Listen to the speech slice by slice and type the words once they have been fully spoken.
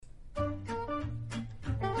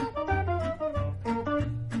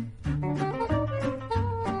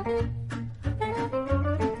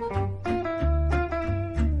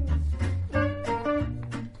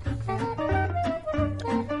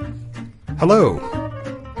Hello,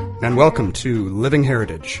 and welcome to Living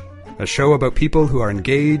Heritage, a show about people who are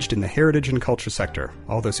engaged in the heritage and culture sector,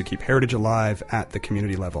 all those who keep heritage alive at the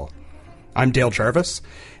community level. I'm Dale Jarvis,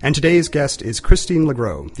 and today's guest is Christine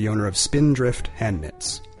LeGros, the owner of Spindrift Hand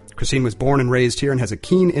Knits. Christine was born and raised here and has a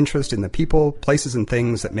keen interest in the people, places, and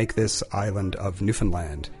things that make this island of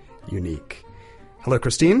Newfoundland unique. Hello,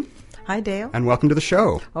 Christine. Hi, Dale. And welcome to the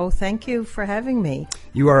show. Oh, thank you for having me.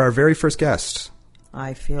 You are our very first guest.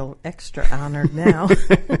 I feel extra honored now.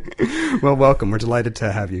 Well, welcome. We're delighted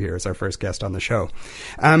to have you here as our first guest on the show.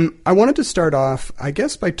 I wanted to start off, I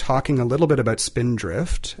guess, by talking a little bit about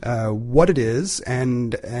Spindrift, what it is,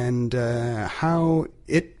 and how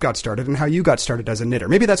it got started and how you got started as a knitter.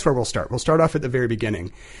 Maybe that's where we'll start. We'll start off at the very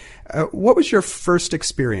beginning. What was your first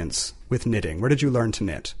experience with knitting? Where did you learn to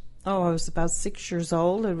knit? Oh, I was about 6 years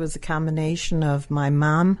old. It was a combination of my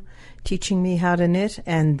mom teaching me how to knit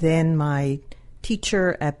and then my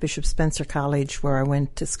teacher at Bishop Spencer College, where I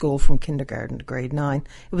went to school from kindergarten to grade 9.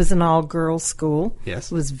 It was an all-girls school.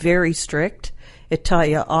 Yes. It was very strict. It taught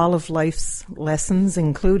you all of life's lessons,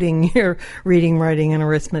 including your reading, writing, and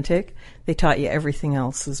arithmetic. They taught you everything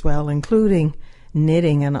else as well, including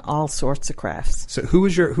knitting and all sorts of crafts. So who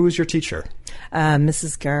was your teacher?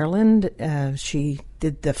 Mrs. Garland. She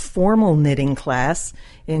did the formal knitting class.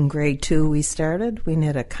 In grade 2 we started. We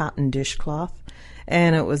knit a cotton dishcloth.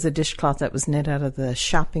 And it was a dishcloth that was knit out of the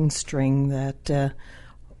shopping string that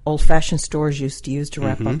old-fashioned stores used to use to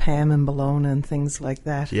wrap up ham and bologna and things like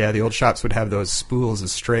that. Yeah, the old shops would have those spools of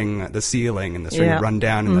string at the ceiling, and the string would run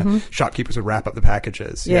down, and the shopkeepers would wrap up the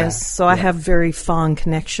packages. Yes, so I have very fond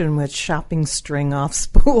connection with shopping string off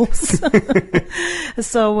spools.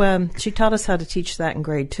 So she taught us how to teach that in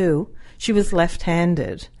grade 2. She was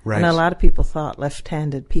left-handed, right. And a lot of people thought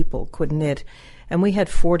left-handed people could knit. And we had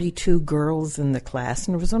 42 girls in the class,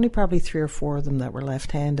 and there was only probably 3 or 4 of them that were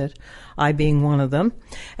left-handed, I being one of them.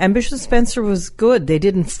 And Bishop Spencer was good. They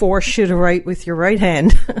didn't force you to write with your right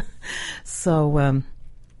hand. So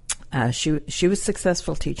she was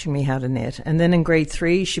successful teaching me how to knit. And then in grade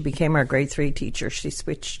 3, she became our grade 3 teacher. She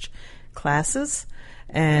switched classes,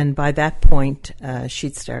 and by that point,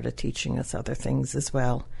 she'd started teaching us other things as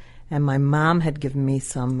well. And my mom had given me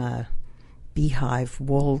some beehive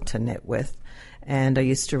wool to knit with. And I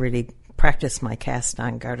used to really practice my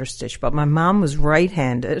cast-on garter stitch. But my mom was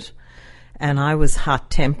right-handed, and I was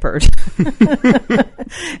hot-tempered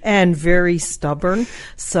and very stubborn.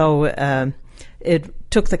 So it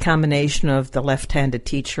took the combination of the left-handed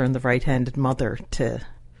teacher and the right-handed mother to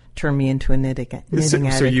turn me into a knitting addict.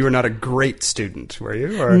 So you were not a great student, were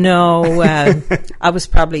you? Or? No. I was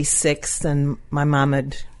probably 6, and my mom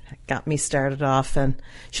had got me started off. And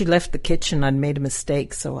she left the kitchen. I'd made a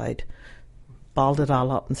mistake, so I'd balled it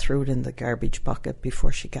all up and threw it in the garbage bucket before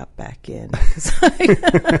she got back in.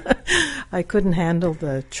 I couldn't handle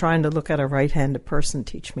trying to look at a right-handed person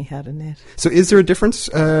teach me how to knit. So is there a difference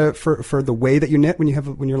for the way that you knit when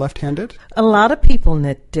you're left-handed? A lot of people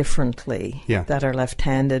knit differently Yeah. that are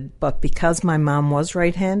left-handed, but because my mom was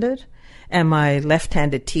right-handed and my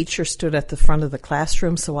left-handed teacher stood at the front of the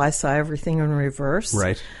classroom, so I saw everything in reverse.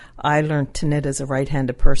 Right. I learned to knit as a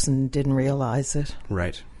right-handed person and didn't realize it.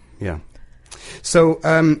 Right. Yeah. So,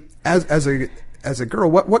 as a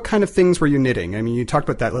girl, what kind of things were you knitting? I mean, you talked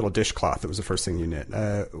about that little dishcloth. That was the first thing you knit.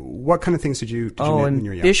 What kind of things did you knit when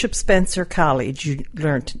you were young? Bishop Spencer College, you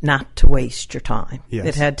learned not to waste your time. Yes.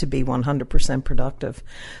 It had to be 100% productive.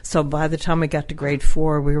 So by the time we got to grade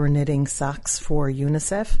 4, we were knitting socks for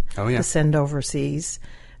UNICEF to send overseas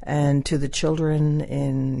and to the children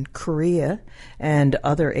in Korea and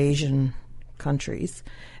other Asian countries.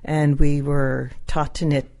 And we were taught to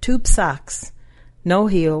knit tube socks, no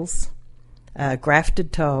heels,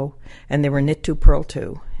 grafted toe, and they were knit to, purl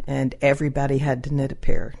to, and everybody had to knit a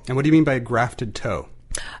pair. And what do you mean by grafted toe?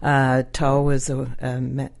 Toe is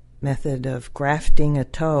a method of grafting a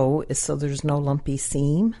toe so there's no lumpy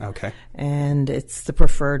seam. Okay. And it's the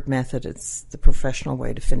preferred method. It's the professional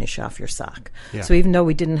way to finish off your sock. Yeah. So even though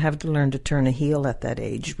we didn't have to learn to turn a heel at that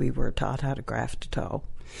age, we were taught how to graft a toe.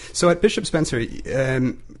 So at Bishop Spencer,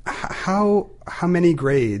 how many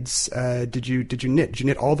grades did you knit? Did you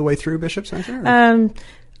knit all the way through Bishop Spencer?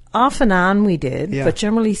 Off and on we did, Yeah. but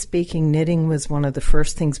generally speaking, knitting was one of the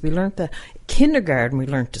first things we learned. Kindergarten, we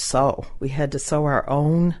learned to sew. We had to sew our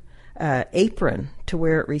own apron to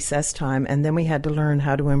wear at recess time, and then we had to learn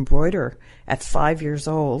how to embroider at 5 years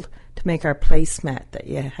old to make our placemat that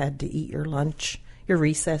you had to eat your lunch, your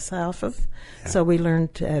recess off of. Yeah. So we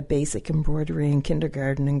learned basic embroidery in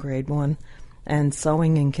kindergarten in grade 1 and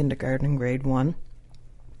sewing in kindergarten in grade 1.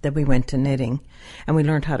 Then we went to knitting, and we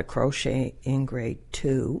learned how to crochet in grade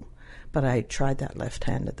 2. but I tried that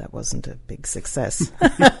left-handed. That wasn't a big success.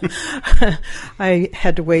 I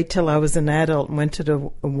had to wait till I was an adult and went to the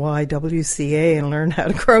YWCA and learned how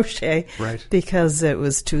to crochet. Right. Because it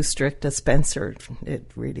was too strict at Spencer.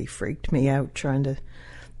 It really freaked me out trying to...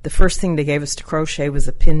 The first thing they gave us to crochet was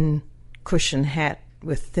a pin cushion hat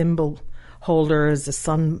with thimble holders. A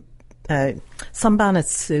sunbonnet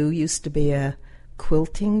Sue used to be a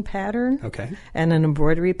quilting pattern, and an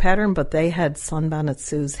embroidery pattern, but they had Sunbonnet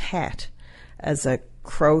Sue's hat as a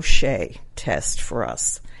crochet test for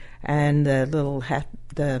us. And the little hat,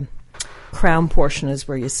 the crown portion is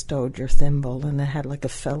where you stowed your thimble, and it had like a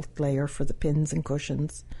felt layer for the pins and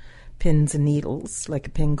cushions, pins and needles, like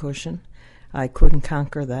a pin cushion. I couldn't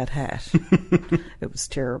conquer that hat. It was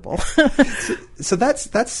terrible. So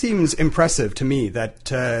that seems impressive to me,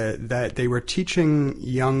 that they were teaching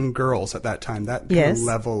young girls at that time that kind of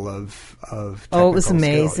level of technical it was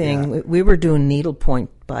amazing. skill. Yeah. We were doing needlepoint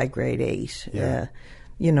by grade 8. Yeah.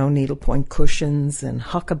 Needlepoint cushions and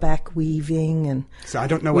huckaback weaving. And so I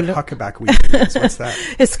don't know what huckaback weaving is. What's that?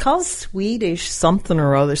 It's called Swedish something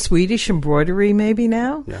or other. Swedish embroidery maybe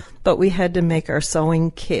now. Yeah. But we had to make our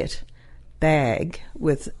sewing kit bag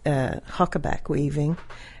with huckaback weaving,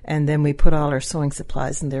 and then we put all our sewing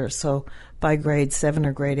supplies in there. So by grade 7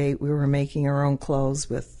 or grade 8, we were making our own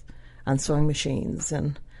clothes on sewing machines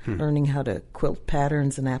and learning how to quilt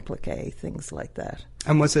patterns and applique, things like that.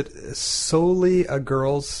 And was it solely a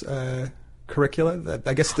girls' curricula?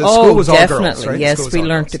 I guess the school was all girls, right? Yes, we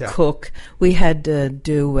learned to cook. We had to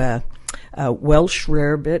do Welsh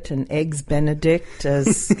rarebit and eggs Benedict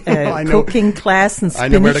as cooking class and spinach I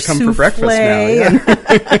know where to come for breakfast now.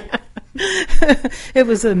 Yeah. It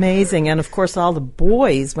was amazing. And, of course, all the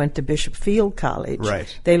boys went to Bishop Field College.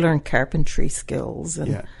 Right. They learned carpentry skills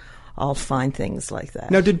and all fine things like that.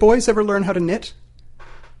 Now, did boys ever learn how to knit,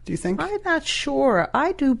 do you think? I'm not sure.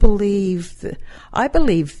 I believe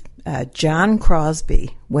John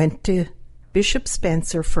Crosby went to Bishop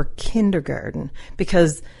Spencer for kindergarten,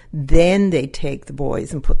 because then they take the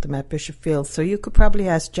boys and put them at Bishop Field. So you could probably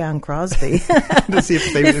ask John Crosby to see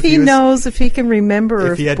if he can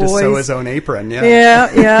remember. If he had to sew his own apron,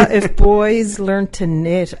 yeah. If boys learned to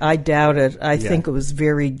knit, I doubt it. I think it was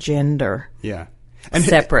very gender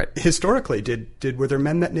separate. Historically, were there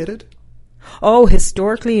men that knitted? Oh,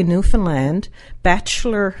 historically in Newfoundland,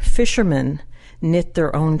 bachelor fishermen knit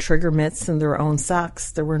their own trigger mitts and their own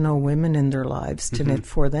socks. There were no women in their lives to knit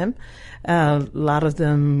for them. A lot of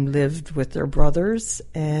them lived with their brothers,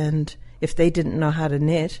 and if they didn't know how to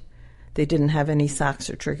knit, they didn't have any socks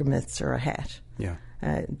or trigger mitts or a hat. Yeah.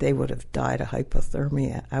 They would have died of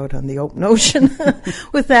hypothermia out on the open ocean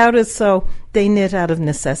without it, so they knit out of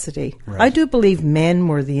necessity. Right. I do believe men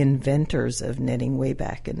were the inventors of knitting way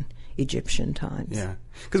back in Egyptian times. Yeah,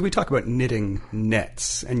 because we talk about knitting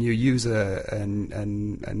nets, and you use a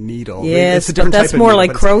needle. Yes, it's a different that's type of more needle,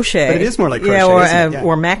 like crochet. But it is more like crochet,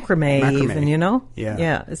 or macrame, even.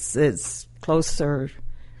 Yeah, it's closer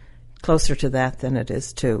to that than it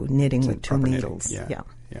is to knitting with two needles. Yeah.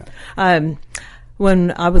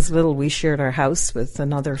 When I was little, we shared our house with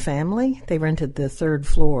another family. They rented the 3rd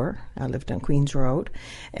floor. I lived on Queens Road,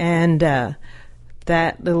 and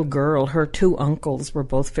that little girl, her 2 uncles were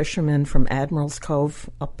both fishermen from Admiral's Cove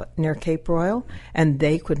up near Cape Royal, and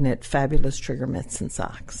they could knit fabulous trigger mitts and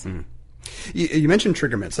socks. Mm. You mentioned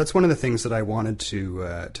trigger mitts. That's one of the things that I wanted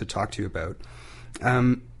to talk to you about,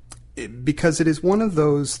 because it is one of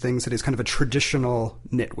those things that is kind of a traditional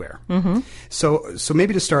knitwear. Mm-hmm. So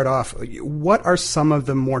maybe to start off, what are some of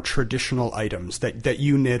the more traditional items that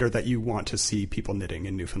you knit or that you want to see people knitting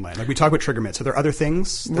in Newfoundland? Like we talk about trigger mitts. Are there other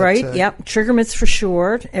things? Yep. Trigger mitts for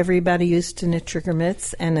sure. Everybody used to knit trigger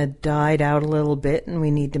mitts, and it died out a little bit, and we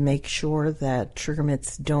need to make sure that trigger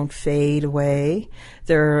mitts don't fade away.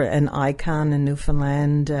 They're an icon in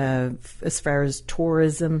Newfoundland as far as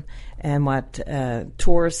tourism and what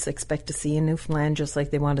tourists expect to see in Newfoundland, just like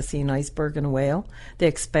they want to see an iceberg and a whale. They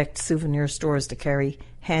expect souvenir stores to carry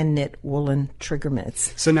hand-knit woolen trigger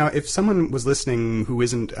mitts. So now, if someone was listening who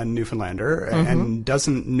isn't a Newfoundlander and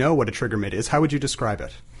doesn't know what a trigger mitt is, how would you describe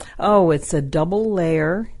it? Oh, it's a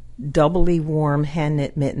double-layer, doubly warm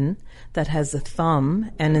hand-knit mitten that has a thumb,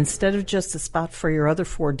 and instead of just a spot for your other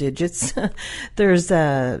 4 digits, there's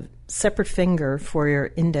a separate finger for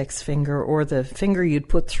your index finger, or the finger you'd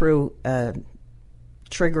put through a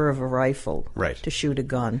trigger of a rifle to shoot a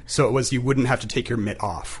gun. So it was, you wouldn't have to take your mitt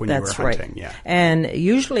off when you were hunting. Yeah. And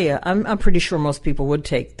usually, I'm pretty sure most people would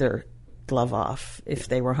take their glove off if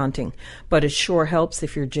they were hunting, but it sure helps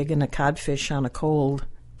if you're jigging a codfish on a cold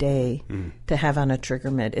day to have on a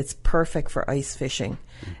trigger mitt. It's perfect for ice fishing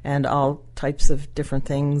and all types of different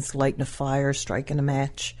things, lighting a fire, striking a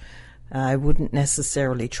match. I wouldn't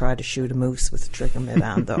necessarily try to shoot a moose with a trigger mitt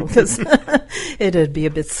on, though, because it'd be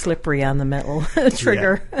a bit slippery on the metal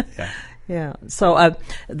trigger. Yeah. So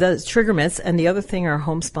the trigger mitts, and the other thing are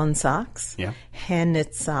homespun socks, hand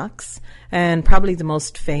knit socks, and probably the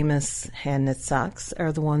most famous hand knit socks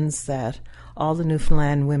are the ones that all the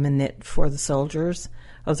Newfoundland women knit for the soldiers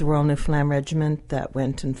of the Royal Newfoundland Regiment that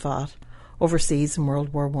went and fought overseas in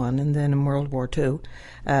World War I and then in World War II.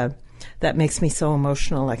 That makes me so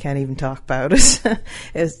emotional I can't even talk about it.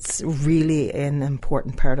 It's really an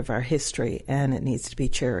important part of our history, and it needs to be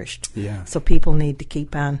cherished. Yeah. So people need to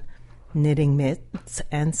keep on knitting mitts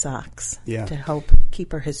and socks to help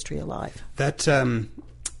keep our history alive.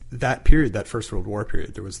 That period, that First World War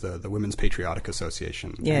period, there was the Women's Patriotic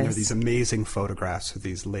Association. Yes. And there are these amazing photographs of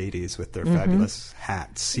these ladies with their fabulous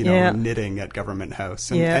hats, knitting at Government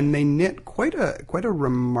House. And they knit quite a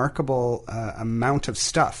remarkable amount of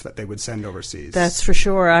stuff that they would send overseas. That's for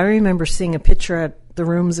sure. I remember seeing a picture at the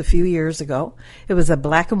Rooms a few years ago. It was a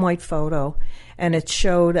black and white photo, and it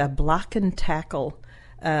showed a block and tackle.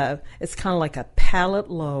 It's kind of like a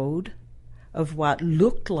pallet load of what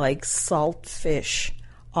looked like salt fish,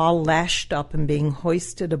 all lashed up and being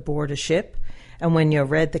hoisted aboard a ship. And when you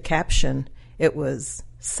read the caption, it was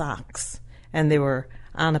socks. And they were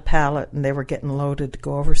on a pallet and they were getting loaded to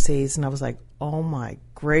go overseas. And I was like, oh my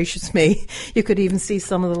gracious me. You could even see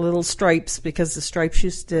some of the little stripes, because the stripes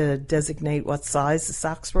used to designate what size the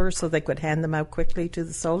socks were so they could hand them out quickly to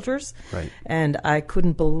the soldiers. Right. And I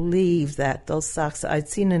couldn't believe that those socks. I'd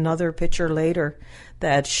seen another picture later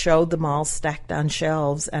that showed them all stacked on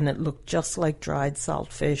shelves, and it looked just like dried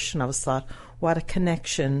salt fish. And I was thought, what a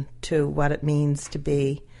connection to what it means to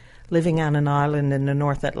be living on an island in the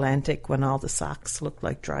North Atlantic when all the socks look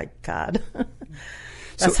like dried cod.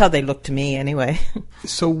 That's how they look to me, anyway.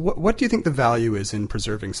 So what do you think the value is in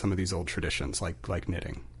preserving some of these old traditions, like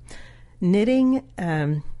knitting? Knitting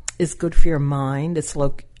is good for your mind. It's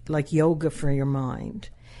like yoga for your mind.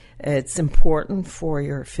 It's important for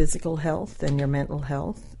your physical health and your mental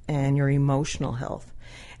health and your emotional health.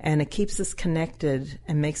 And it keeps us connected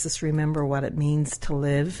and makes us remember what it means to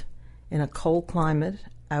live in a cold climate,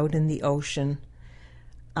 out in the ocean,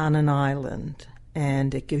 on an island.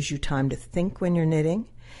 And it gives you time to think when you're knitting.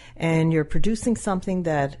 And you're producing something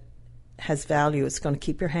that has value. It's going to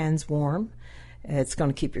keep your hands warm. It's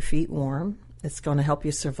going to keep your feet warm. It's going to help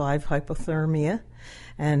you survive hypothermia.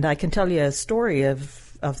 And I can tell you a story of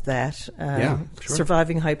that, sure.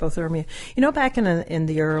 Surviving hypothermia. You know, back in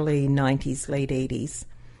the early 90s, late 80s,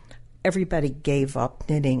 everybody gave up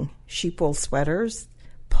knitting sheep wool sweaters.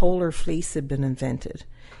 Polar fleece had been invented,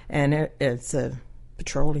 and it's a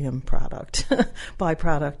petroleum product,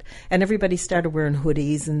 byproduct, and everybody started wearing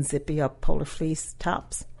hoodies and zippy up polar fleece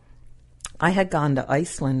tops. I had gone to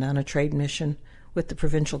Iceland on a trade mission with the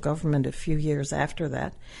provincial government a few years after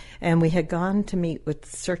that, and we had gone to meet with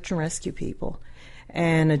search and rescue people.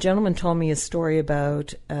 And a gentleman told me a story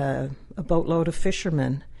about a boatload of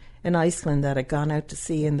fishermen in Iceland that had gone out to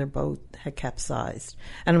sea and their boat had capsized.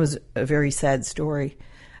 And it was a very sad story.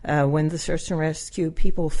 When the search and rescue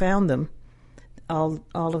people found them, all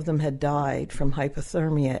of them had died from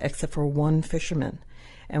hypothermia except for one fisherman.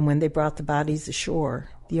 And when they brought the bodies ashore,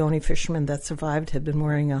 the only fisherman that survived had been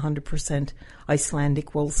wearing a 100%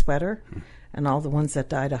 Icelandic wool sweater, and all the ones that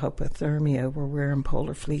died of hypothermia were wearing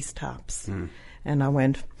polar fleece tops. And I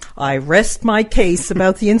went, I rest my case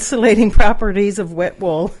about the insulating properties of wet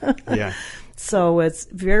wool. Yeah. So it's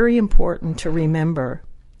very important to remember,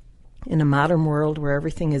 in a modern world where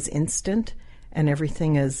everything is instant and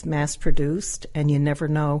everything is mass-produced and you never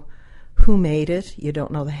know who made it, you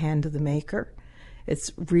don't know the hand of the maker,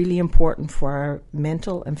 it's really important for our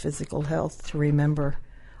mental and physical health to remember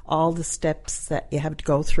all the steps that you have to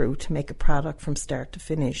go through to make a product from start to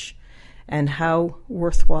finish, and how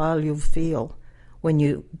worthwhile you'll feel when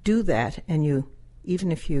you do that, and you,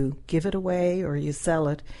 even if you give it away or you sell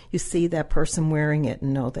it, you see that person wearing it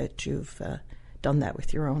and know that you've done that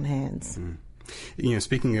with your own hands. You know,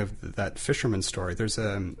 speaking of that fisherman story, there's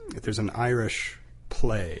an Irish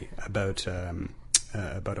play about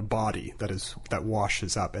a body that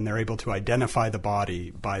washes up, and they're able to identify the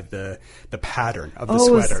body by the pattern of the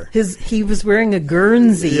sweater. He was wearing a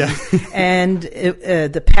Guernsey, and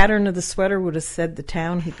the pattern of the sweater would have said the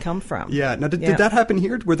town he'd come from. Yeah. Now, did that happen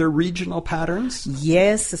here? Were there regional patterns?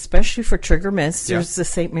 Yes, especially for trigger mitts. There's the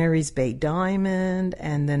St. Mary's Bay Diamond,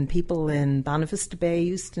 and then people in Bonavista Bay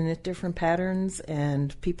used to knit different patterns,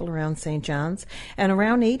 and people around St. John's. And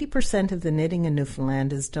around 80% of the knitting in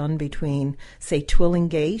Newfoundland is done between, say,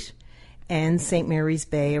 Twillingate and St. Mary's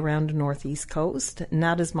Bay around the northeast coast.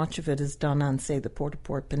 Not as much of it is done on, say, the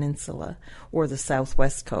Port-au-Port Peninsula or the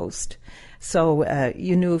southwest coast. So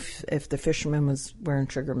you knew if the fisherman was wearing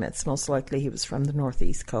trigger mitts, most likely he was from the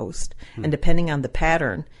northeast coast. And depending on the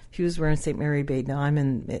pattern, if he was wearing St. Mary Bay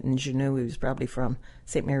diamond mittens, you knew he was probably from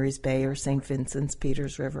St. Mary's Bay or St. Vincent's,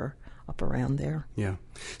 Peters River, up around there. Yeah.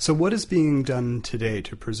 So what is being done today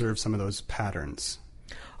to preserve some of those patterns?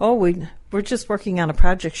 Oh, we're just working on a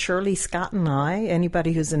project. Shirley Scott and I,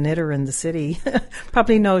 anybody who's a knitter in the city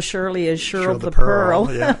probably knows Shirley as Shirl the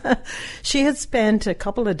Pearl. Yeah. She had spent a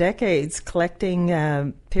couple of decades collecting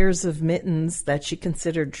pairs of mittens that she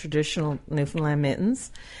considered traditional Newfoundland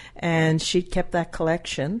mittens, and she'd kept that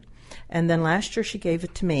collection. And then last year she gave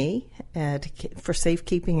it to me for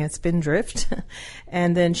safekeeping at Spindrift.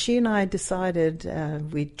 And then she and I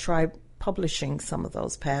decided we'd try publishing some of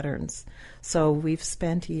those patterns. So we've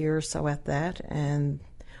spent a year or so at that, and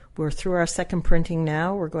we're through our second printing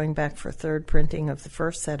now. We're going back for a third printing of the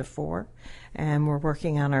first set of 4, and we're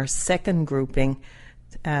working on our second grouping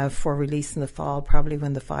for release in the fall, probably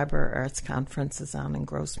when the Fibre Arts Conference is on in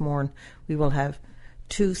Grossmorn. We will have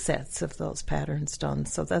 2 sets of those patterns done.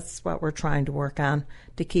 So that's what we're trying to work on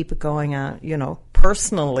to keep it going on,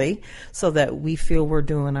 personally, so that we feel we're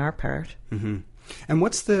doing our part. Mm-hmm. And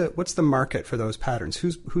what's the market for those patterns?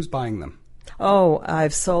 Who's buying them? Oh,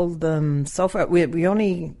 I've sold them so far. We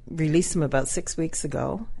only released them about 6 weeks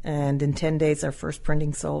ago, and in 10 days our first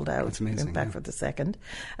printing sold out. That's amazing. Went back for the second.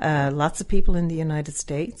 Lots of people in the United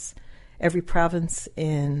States. Every province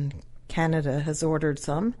in Canada has ordered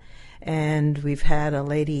some, and we've had a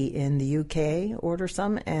lady in the UK order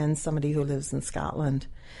some, and somebody who lives in Scotland.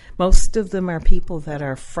 Most of them are people that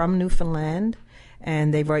are from Newfoundland,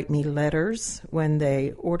 and they write me letters. When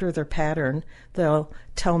they order their pattern, they'll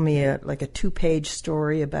tell me a 2-page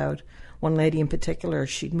story about one lady in particular.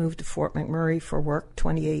 She'd moved to Fort McMurray for work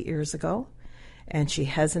 28 years ago, and she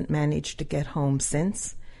hasn't managed to get home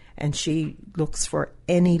since. And she looks for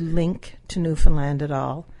any link to Newfoundland at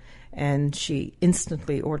all, and she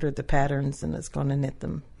instantly ordered the patterns and is going to knit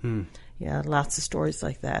them. Yeah, lots of stories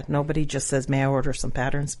like that. Nobody just says, "May I order some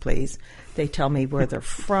patterns, please?" They tell me where they're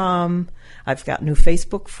from. I've got new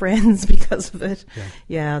Facebook friends because of it.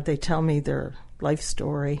 Yeah, they tell me their life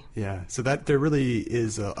story. Yeah, so that there really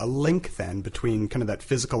is a link then between kind of that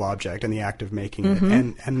physical object and the act of making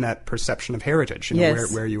it, and that perception of heritage,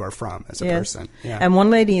 where you are from as a person. Yeah. And one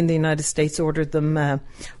lady in the United States ordered them.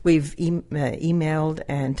 We've emailed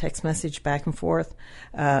and text messaged back and forth.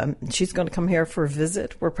 She's going to come here for a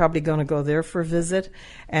visit. We're probably going to go there for a visit.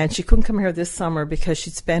 And she couldn't come here this summer because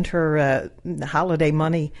she'd spent her holiday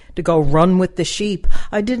money to go run with the sheep.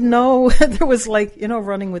 I didn't know there was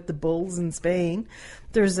running with the bulls in Spain.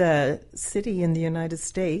 There's a city in the United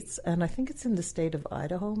States, and I think it's in the state of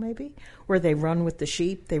Idaho maybe, where they run with the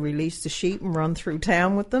sheep. They release the sheep and run through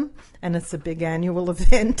town with them, and it's a big annual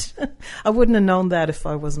event. I wouldn't have known that if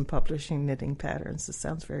I wasn't publishing knitting patterns. It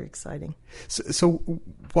sounds very exciting. So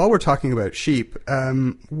while we're talking about sheep,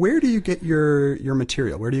 where do you get your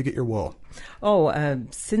material? Where do you get your wool?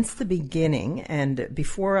 Since the beginning, and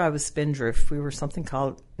before I was Spindrift, we were something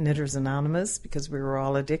called Knitters Anonymous because we were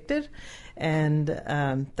all addicted, and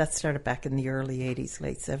that started back in the early 80s,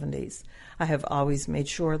 late 70s. I have always made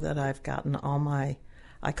sure that I've gotten all my,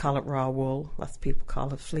 I call it raw wool, lots of people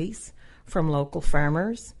call it fleece, from local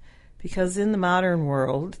farmers, because in the modern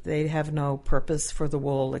world, they have no purpose for the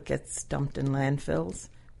wool. It gets dumped in landfills,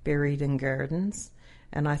 buried in gardens,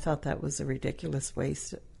 and I thought that was a ridiculous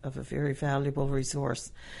waste of a very valuable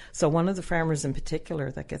resource. So one of the farmers in particular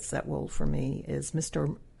that gets that wool for me is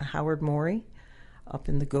Mr. Howard Morey up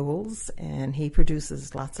in the Goulds, and he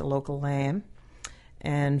produces lots of local lamb.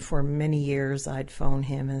 And for many years I'd phone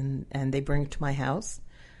him and they bring it to my house.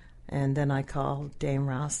 And then I call Dame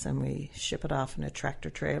Ross and we ship it off in a tractor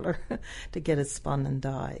trailer to get it spun and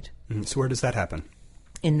dyed. So where does that happen?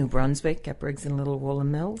 In New Brunswick at Briggs and Little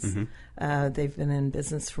Woolen Mills. They've been in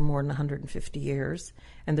business for more than 150 years,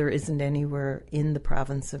 and there isn't anywhere in the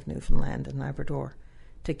province of Newfoundland and Labrador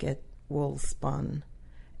to get wool spun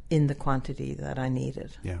in the quantity that I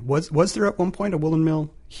needed. Yeah. Was there at one point a woolen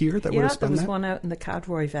mill here that would have spun that? Yeah, there was one out in the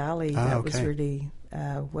Codroy Valley that was really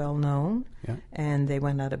well known, and they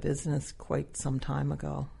went out of business quite some time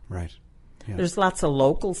ago. Right. Yeah. There's lots of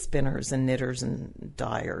local spinners and knitters and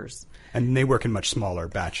dyers. And they work in much smaller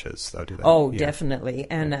batches, though, do they? Oh, definitely.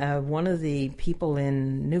 And one of the people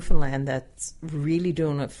in Newfoundland that's really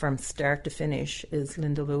doing it from start to finish is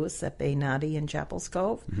Linda Lewis at Bay Noddy in Chapels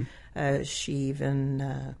Cove. She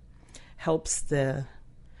even helps the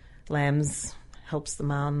lambs, helps the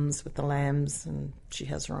moms with the lambs, and she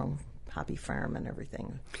has her own hobby farm and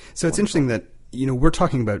everything. So it's interesting that, we're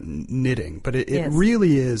talking about knitting, but it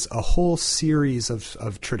really is a whole series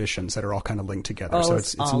of traditions that are all kind of linked together. Oh, so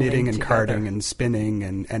it's knitting and carding and spinning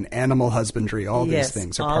and animal husbandry. All these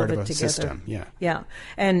things are part of a system. Yeah. Yeah.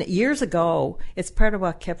 And years ago, it's part of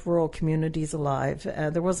what kept rural communities alive.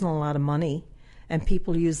 There wasn't a lot of money, and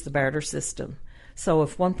people used the barter system. So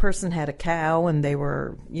if one person had a cow and they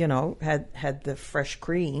were, had the fresh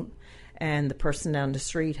cream, and the person down the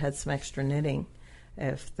street had some extra knitting,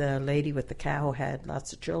 if the lady with the cow had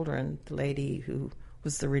lots of children, the lady who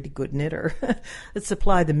was the really good knitter would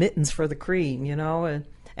supply the mittens for the cream,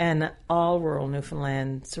 and all rural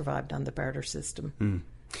Newfoundland survived on the barter system. Mm.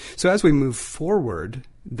 So as we move forward,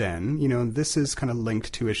 then, this is kind of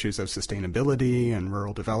linked to issues of sustainability and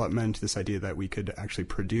rural development, this idea that we could actually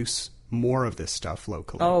produce more of this stuff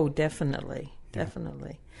locally. Oh, definitely.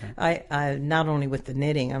 Definitely. Yeah. I not only with the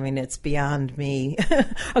knitting, I mean, it's beyond me.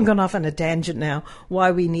 I'm going off on a tangent now.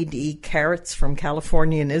 Why we need to eat carrots from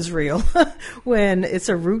California and Israel when it's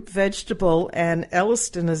a root vegetable, and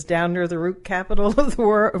Elliston is down near the root capital of the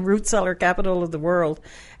world, root cellar capital of the world,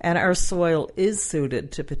 and our soil is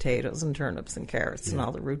suited to potatoes and turnips and carrots and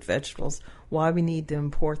all the root vegetables. Why we need to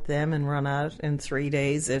import them and run out in 3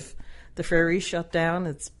 days if the ferries shut down?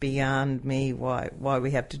 It's beyond me why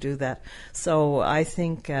we have to do that. So I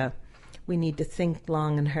think we need to think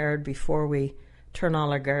long and hard before we turn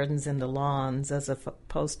all our gardens into lawns as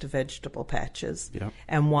opposed to vegetable patches. Yep.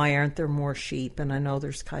 And why aren't there more sheep? And I know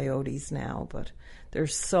there's coyotes now, but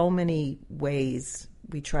there's so many ways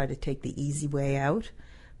we try to take the easy way out,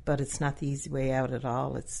 but it's not the easy way out at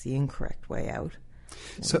all. It's the incorrect way out.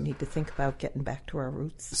 So we need to think about getting back to our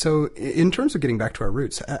roots. So in terms of getting back to our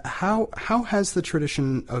roots, how has the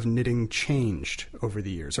tradition of knitting changed over the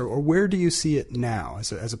years? Or where do you see it now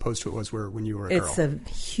as opposed to it was when you were a girl? It's a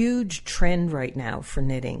huge trend right now for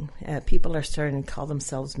knitting. People are starting to call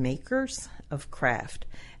themselves makers of craft.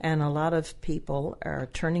 And a lot of people are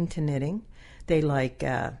turning to knitting. They like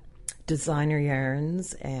designer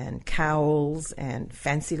yarns and cowls and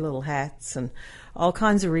fancy little hats and all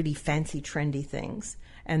kinds of really fancy, trendy things.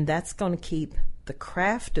 And that's going to keep the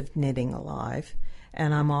craft of knitting alive,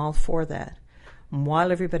 and I'm all for that. And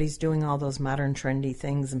while everybody's doing all those modern, trendy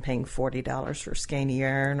things and paying $40 for skein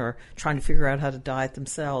yarn or trying to figure out how to dye it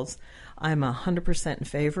themselves, I'm 100% in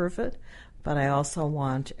favor of it, but I also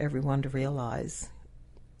want everyone to realize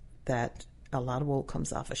that a lot of wool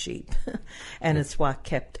comes off a sheep, and it's what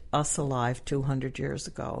kept us alive 200 years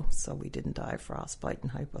ago, so we didn't die of frostbite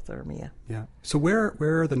and hypothermia. Yeah. So where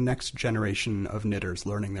are the next generation of knitters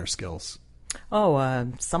learning their skills?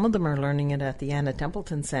 Oh, some of them are learning it at the Anna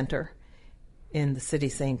Templeton Center in the city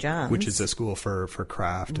of St. John's. Which is a school for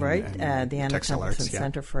craft right, and the Anna textile Templeton arts,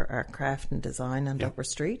 Center for Art, Craft and Design on Upper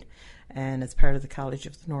Street, and it's part of the College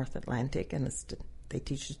of the North Atlantic, and they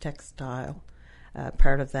teach the textile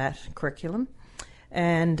part of that curriculum.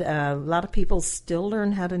 And a lot of people still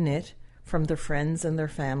learn how to knit from their friends and their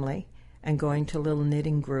family and going to little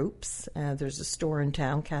knitting groups. There's a store in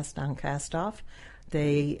town, Cast On, Cast Off.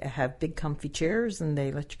 They have big comfy chairs, and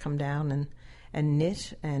they let you come down and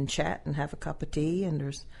knit and chat and have a cup of tea, and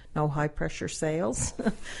there's no high-pressure sales.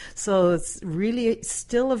 So it's really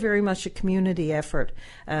still very much a community effort.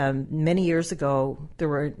 Many years ago, there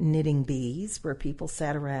were knitting bees where people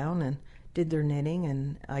sat around and did their knitting,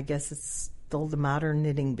 and I guess it's still the modern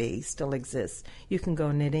knitting bee still exists. You can go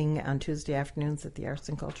knitting on Tuesday afternoons at the Arts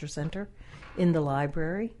and Culture Center in the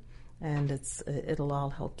library, and it'll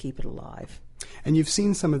all help keep it alive. And you've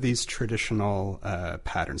seen some of these traditional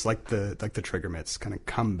patterns, like the trigger mitts, kind of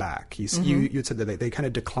come back. You had said that they kind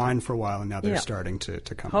of declined for a while, and now they're starting to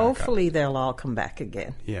come back. Hopefully they'll all come back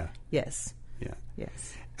again. Yeah. Yes. Yeah.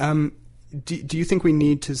 Yes. Do you think we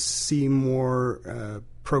need to see more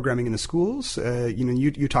programming in the schools?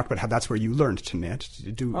 You talked about how that's where you learned to knit.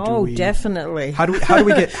 Definitely. How do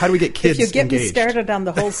we get kids If you get engaged? me started on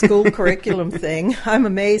the whole school curriculum thing, I'm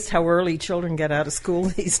amazed how early children get out of school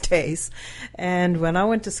these days. And when I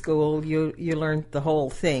went to school, you learned the whole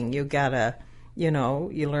thing. You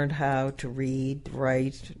learned how to read,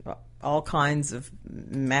 write, all kinds of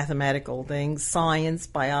mathematical things, science,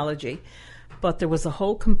 biology. But there was a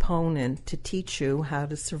whole component to teach you how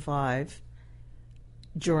to survive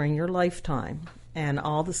during your lifetime and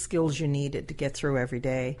all the skills you needed to get through every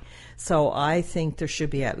day. So I think there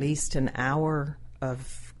should be at least an hour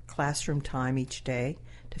of classroom time each day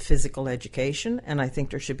to physical education, and I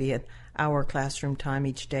think there should be an hour classroom time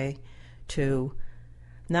each day to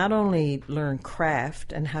not only learn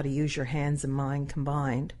craft and how to use your hands and mind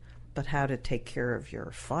combined, but how to take care of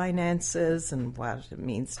your finances and what it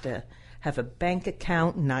means to have a bank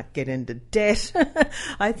account, not get into debt.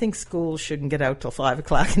 I think school shouldn't get out till 5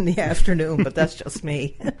 o'clock in the afternoon, but that's just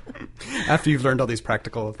me. After you've learned all these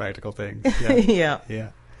practical things. Yeah.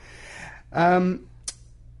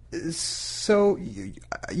 So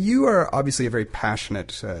you are obviously a very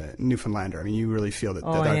passionate Newfoundlander. I mean, you really feel that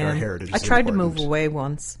our heritage is I tried important. to move away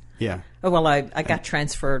once. Yeah. Oh, well, I got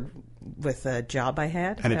transferred with a job I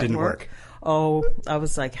had. And it didn't work. Oh, I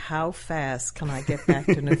was like, how fast can I get back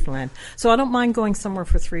to Newfoundland? So I don't mind going somewhere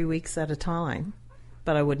for 3 weeks at a time,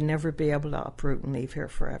 but I would never be able to uproot and leave here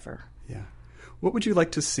forever. Yeah. What would you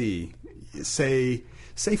like to see, say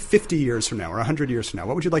 50 years from now or 100 years from now?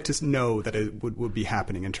 What would you like to know that it would be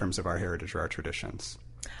happening in terms of our heritage or our traditions?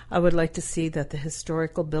 I would like to see that the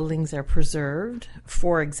historical buildings are preserved.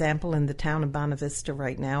 For example, in the town of Bonavista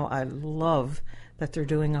right now, I love that they're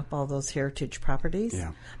doing up all those heritage properties.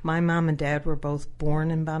 Yeah. My mom and dad were both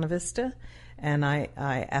born in Bonavista, and I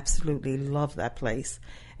absolutely love that place.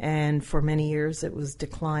 And for many years it was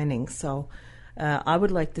declining. So I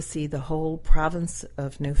would like to see the whole province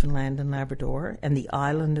of Newfoundland and Labrador, and the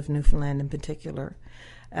island of Newfoundland in particular,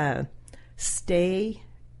 stay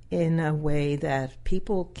in a way that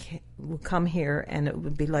people will come here and it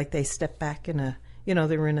would be like they step back in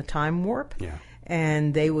they were in a time warp. Yeah.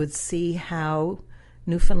 And they would see how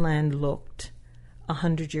Newfoundland looked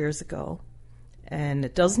 100 years ago. And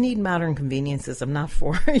it does need modern conveniences. I'm not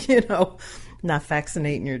for, not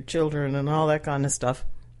vaccinating your children and all that kind of stuff.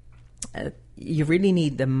 You really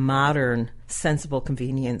need the modern, sensible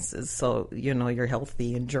conveniences so, you're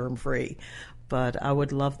healthy and germ-free. But I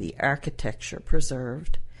would love the architecture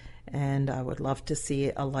preserved. And I would love to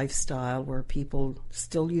see a lifestyle where people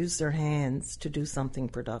still use their hands to do something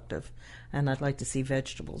productive. And I'd like to see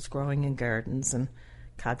vegetables growing in gardens and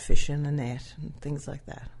codfish in a net and things like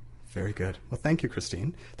that. Very good. Well, thank you,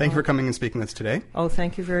 Christine. Thank you for coming and speaking with us today. Oh,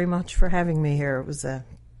 thank you very much for having me here. It was a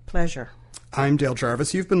pleasure. I'm Dale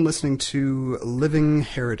Jarvis. You've been listening to Living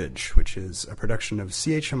Heritage, which is a production of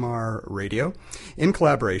CHMR Radio in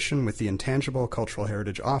collaboration with the Intangible Cultural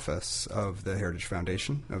Heritage Office of the Heritage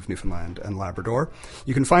Foundation of Newfoundland and Labrador.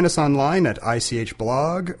 You can find us online at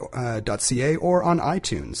ichblog.ca or on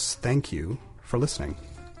iTunes. Thank you for listening.